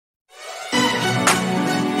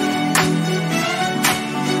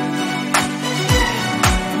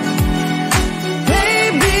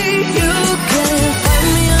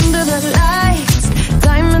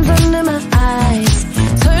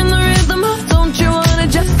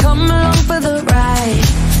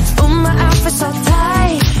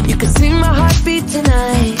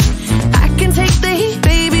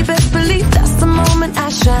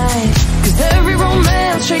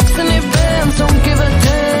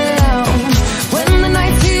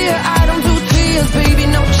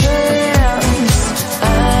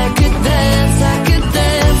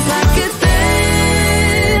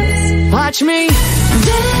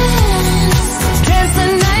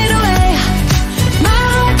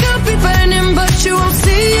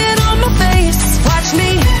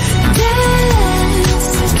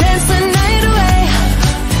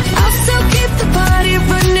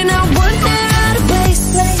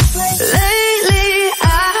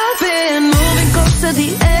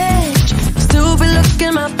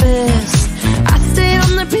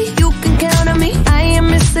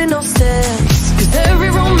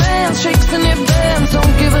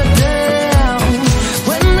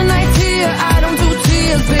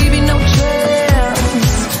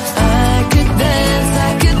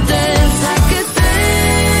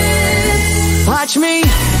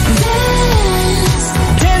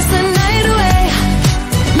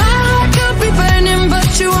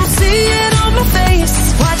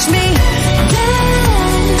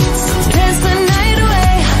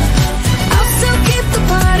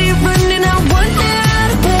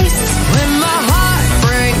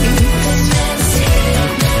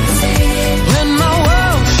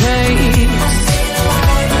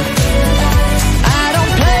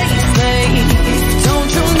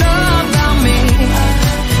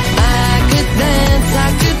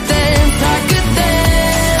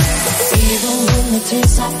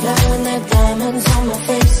flowing, that diamonds on my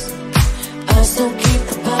face. I still keep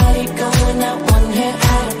the party going, not one hair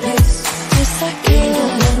out of place. Yes, I can.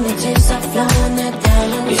 Don't let me taste that flowing, that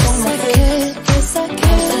diamonds on my face. Yes, I can.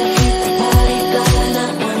 I still keep the party going,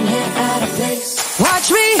 not one hair out of place. Watch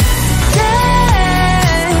me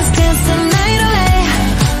dance, dance the night away.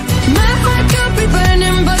 My heart could be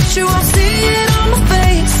burning, but you won't see it on my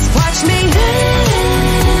face. Watch me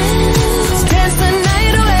dance, dance the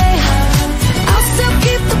night away. I'll still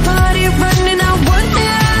keep the party running, I won't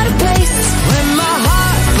get out of place. When my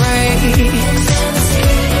heart breaks,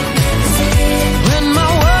 when my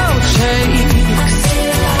world shakes,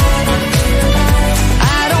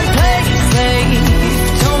 I don't play safe,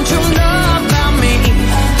 don't you know about me?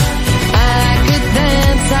 I could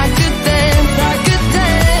dance, I could dance, I could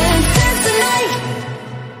dance, dance tonight.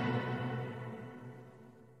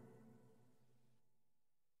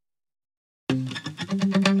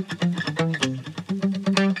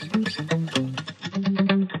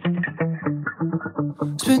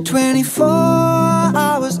 It's been 24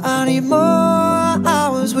 hours, I need more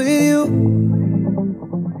hours with you.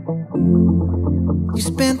 You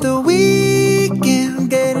spent the weekend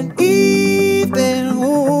getting even,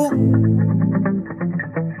 ooh.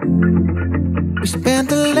 We spent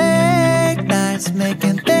the late nights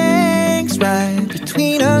making things right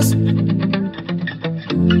between us.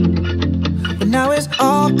 But now it's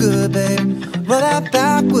all good, babe. Roll that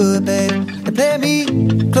backward, babe, and play me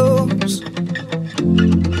close.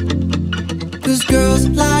 Cause girls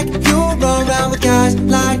like you run around with guys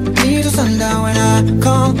like me till sundown. When I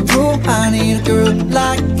come through, I need a girl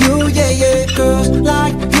like you, yeah, yeah. Girls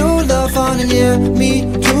like you love fun and yeah, me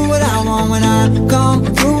do what I want. When I come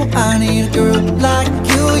through, I need a girl like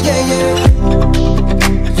you, yeah, yeah.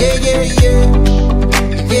 Yeah, yeah, yeah.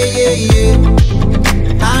 Yeah, yeah, yeah.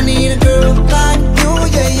 I need a girl like you,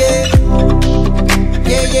 yeah, yeah.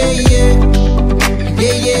 Yeah, yeah, yeah.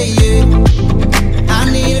 Yeah, yeah, yeah. I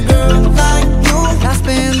need a girl like you. I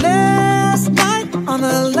spent last night on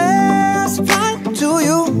the last flight to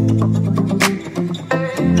you.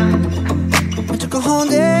 I took a whole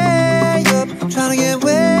day up, trying to get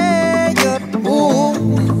way up, ooh.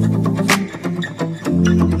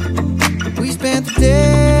 We spent the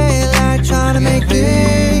daylight trying to make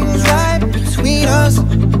things right between us.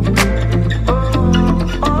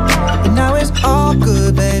 And now it's all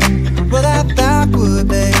good, babe. Roll that backward,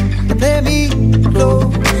 babe, and play me close.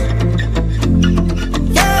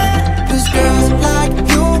 Yeah, cause girls like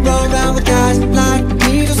you run around with guys like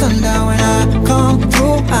me till sundown. When I come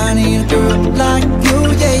through, I need a girl like you,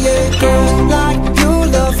 yeah, yeah. Girls like you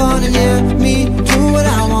love fun and yeah, me do what I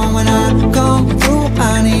want. When I come through,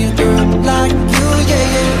 I need a girl like you, yeah,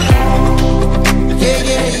 yeah. Yeah,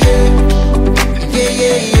 yeah, yeah. Yeah,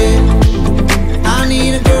 yeah, yeah. I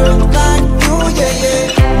need a girl like you, yeah, yeah.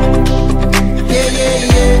 Yeah, yeah,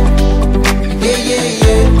 yeah. Yeah, yeah,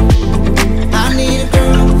 yeah. I need a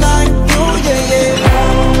girl like you, yeah, yeah.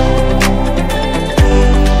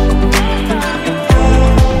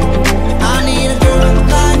 I need a girl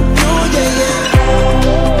like you, yeah, yeah.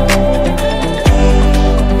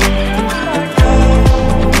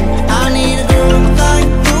 I need a girl like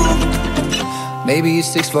you. Maybe it's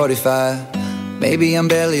 6:45, maybe I'm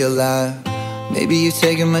barely alive. Maybe you're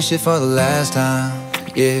taking my shit for the last time,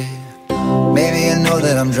 yeah. Maybe I know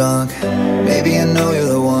that I'm drunk, maybe I know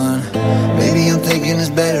you're the one. Maybe I'm thinking it's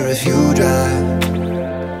better if you drive.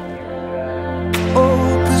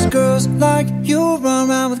 Oh, cause girls like you run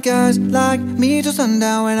around with guys like me till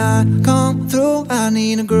sundown. When I come through, I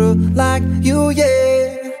need a girl like you,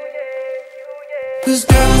 yeah. Cause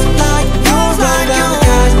girls like you run around with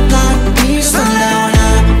guys like me till sundown. When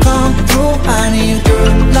I come through, I need a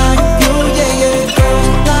girl like you, yeah, yeah. Girls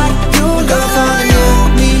like you love fun, yeah,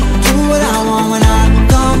 me do what I want. When I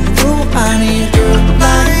come through, I need a girl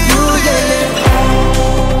like you, yeah, yeah.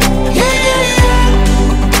 Yeah, yeah, yeah.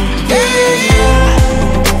 Yeah, yeah, yeah.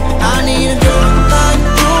 I need a girl like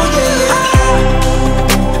you, yeah, yeah.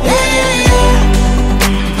 Yeah, yeah, yeah.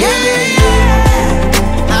 Yeah, yeah, yeah.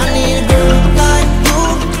 I need a girl like you.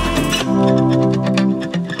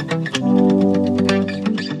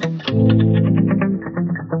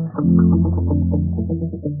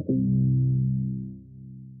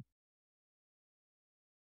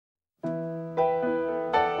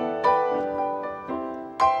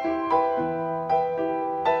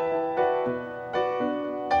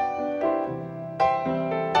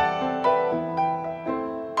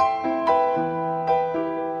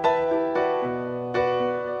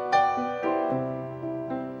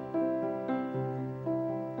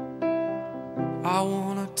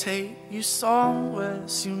 you somewhere,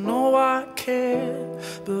 so you know I care.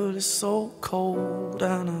 But it's so cold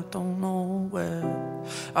and I don't know where.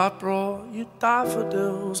 I brought you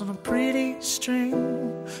daffodils on a pretty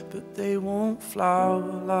string, but they won't flower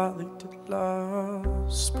like they did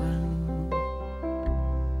last spring.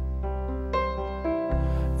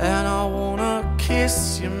 And I wanna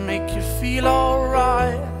kiss you, make you feel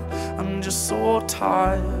alright. I'm just so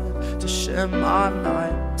tired to share my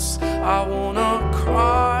nights. I wanna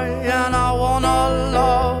cry and I wanna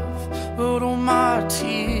love, but all my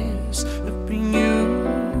tears have been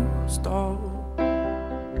used up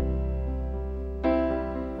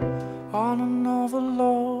on another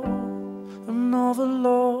love, another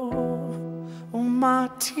love. All my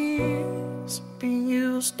tears have been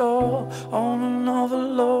used up on another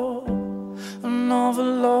love, another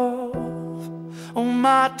love. All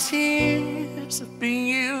my tears have been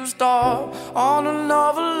used up on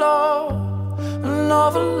another love,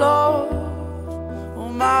 another love. All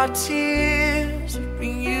my tears have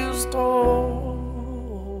been used up.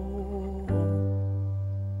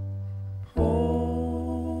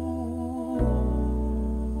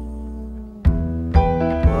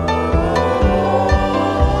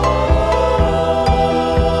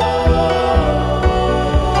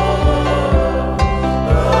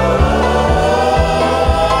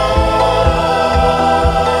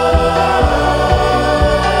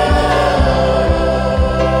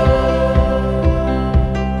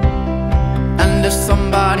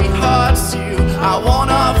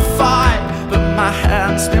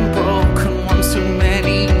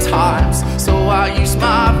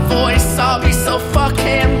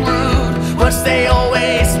 They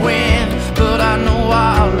always win, but I know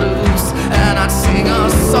I'll lose. And I'd sing a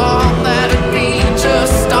song that'd be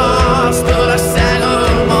just stars, but I sang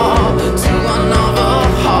them all to another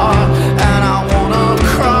heart. And I wanna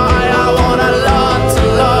cry, I wanna learn to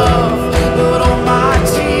love, but all my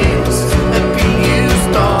tears have been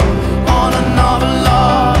used up on another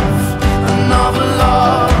love, another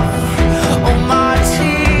love. All my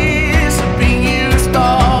tears have been used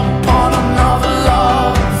up on another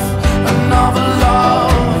love, another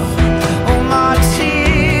love. All my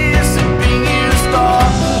tears have been used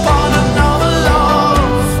up on another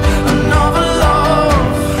love, another love.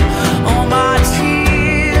 All my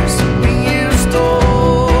tears have been used up.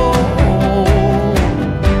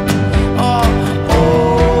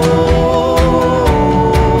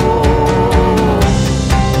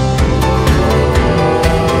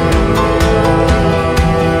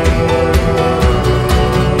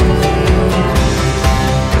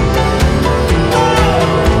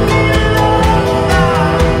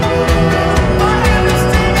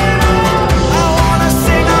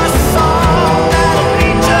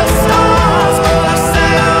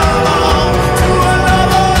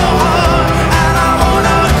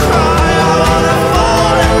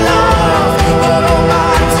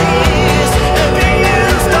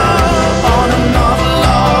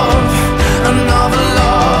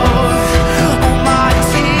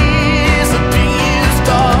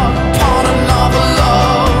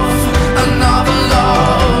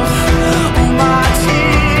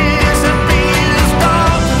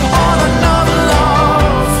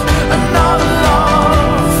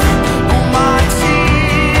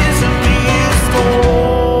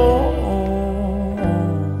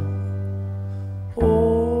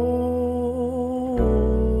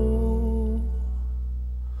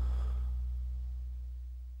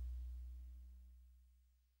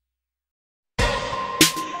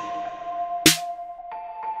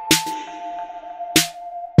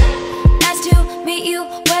 Nice to meet you,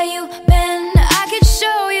 where you been? I could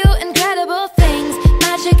show you incredible things.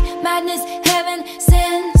 Magic, madness, heaven,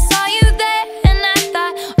 sin. Saw you there and I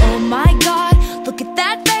thought, oh my God, look at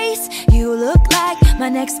that face. You look like my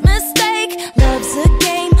next mistake. Love's a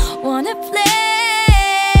game, wanna play.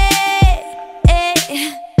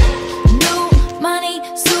 New money,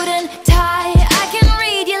 suit and tie. I can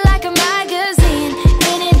read you like a magazine.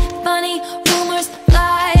 Ain't it funny? Rumors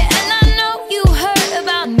fly, and I know you heard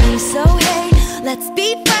about me. So hey, let's be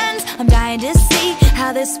friends. I'm dying to see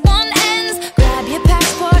how this one ends. Grab your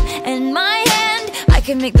passport and my hand. I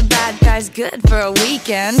can make the bad guys good for a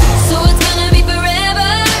weekend. So it's gonna be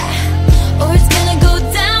forever, or it's gonna go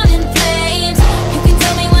down in flames. You can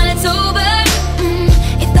tell me when it's over,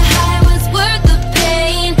 if the high was worth the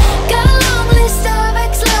pain. Got a long list of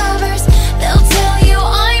ex-lovers, they'll tell you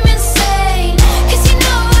I'm insane. 'Cause you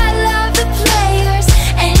know I love the players,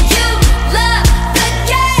 and you love the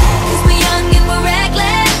game. 'Cause we're young and we're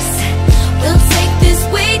reckless, we'll take this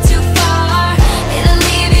way too far. It'll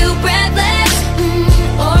leave you breathless,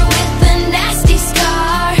 or with a nasty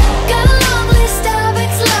scar. Got a long list of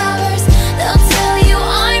ex-lovers,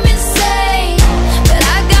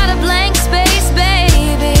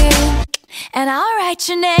 and I'll write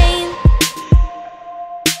your name.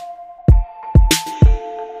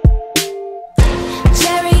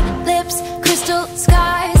 Cherry lips, crystal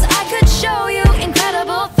skies, I could show you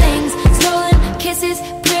incredible things. Stolen kisses,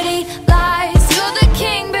 pretty lies. You're the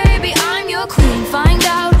king, baby, I'm your queen. Find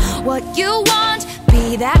out what you want,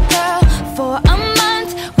 be that girl for a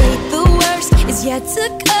month. Wait, the worst is yet to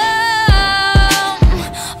come.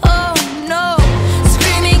 Oh no,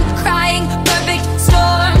 screaming, crying, perfect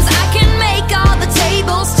storms. I can make all the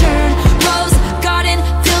tables turn. Rose garden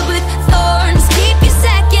filled with thorns. Keep you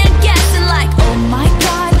second guessing like, oh my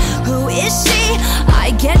god, who is she?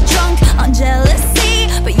 I get drunk on jealousy,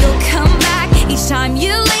 but you'll come back each time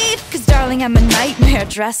you leave. Cause darling, I'm a nightmare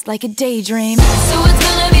dressed like a daydream. So it's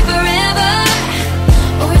gonna be forever,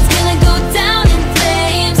 or it's gonna go down in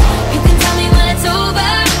flames. You can tell me when it's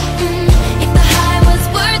over, if the high was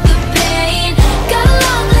worth the pain. Got a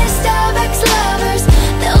long list of ex-lovers,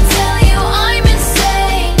 they'll tell you I'm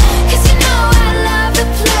insane. Cause you know I love the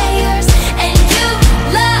players, and you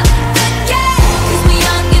love the game. Cause we're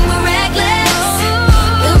young and we're reckless,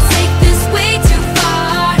 we'll take this way too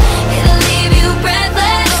far. It'll leave you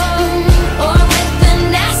breathless, or with a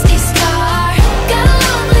nasty scar. Got a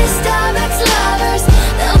long list of ex-lovers,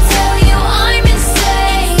 they'll tell you I'm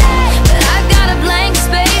insane. But I've got a blank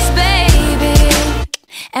space, baby,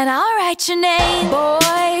 and I'll write your name.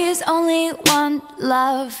 Boys only want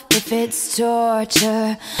love if it's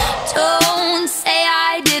torture. Don't say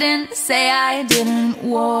I didn't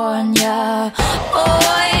warn ya.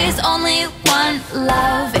 Boys only want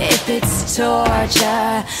love if it's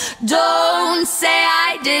torture. Don't say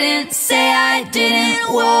I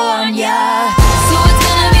didn't warn ya. So it's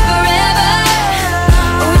gonna be forever,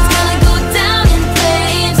 or it's gonna go down in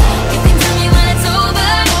flames. You can tell me when it's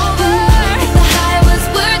over, if the high was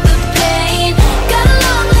worth the pain. Got a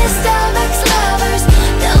long list of ex-lovers,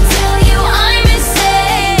 they'll tell you I'm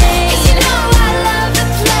insane. Cause you know I love the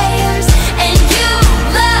players, and you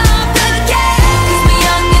love the game. Cause we're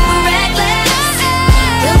young and we're reckless,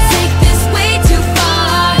 we'll take this way too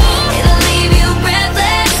far. It'll leave you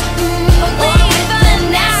breathless, or with a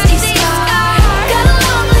nasty scar. Got a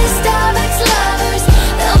long list of ex-lovers,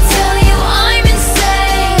 they'll tell you I'm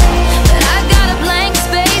insane. But I've got a blank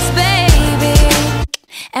space, baby,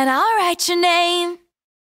 and I'll write your name.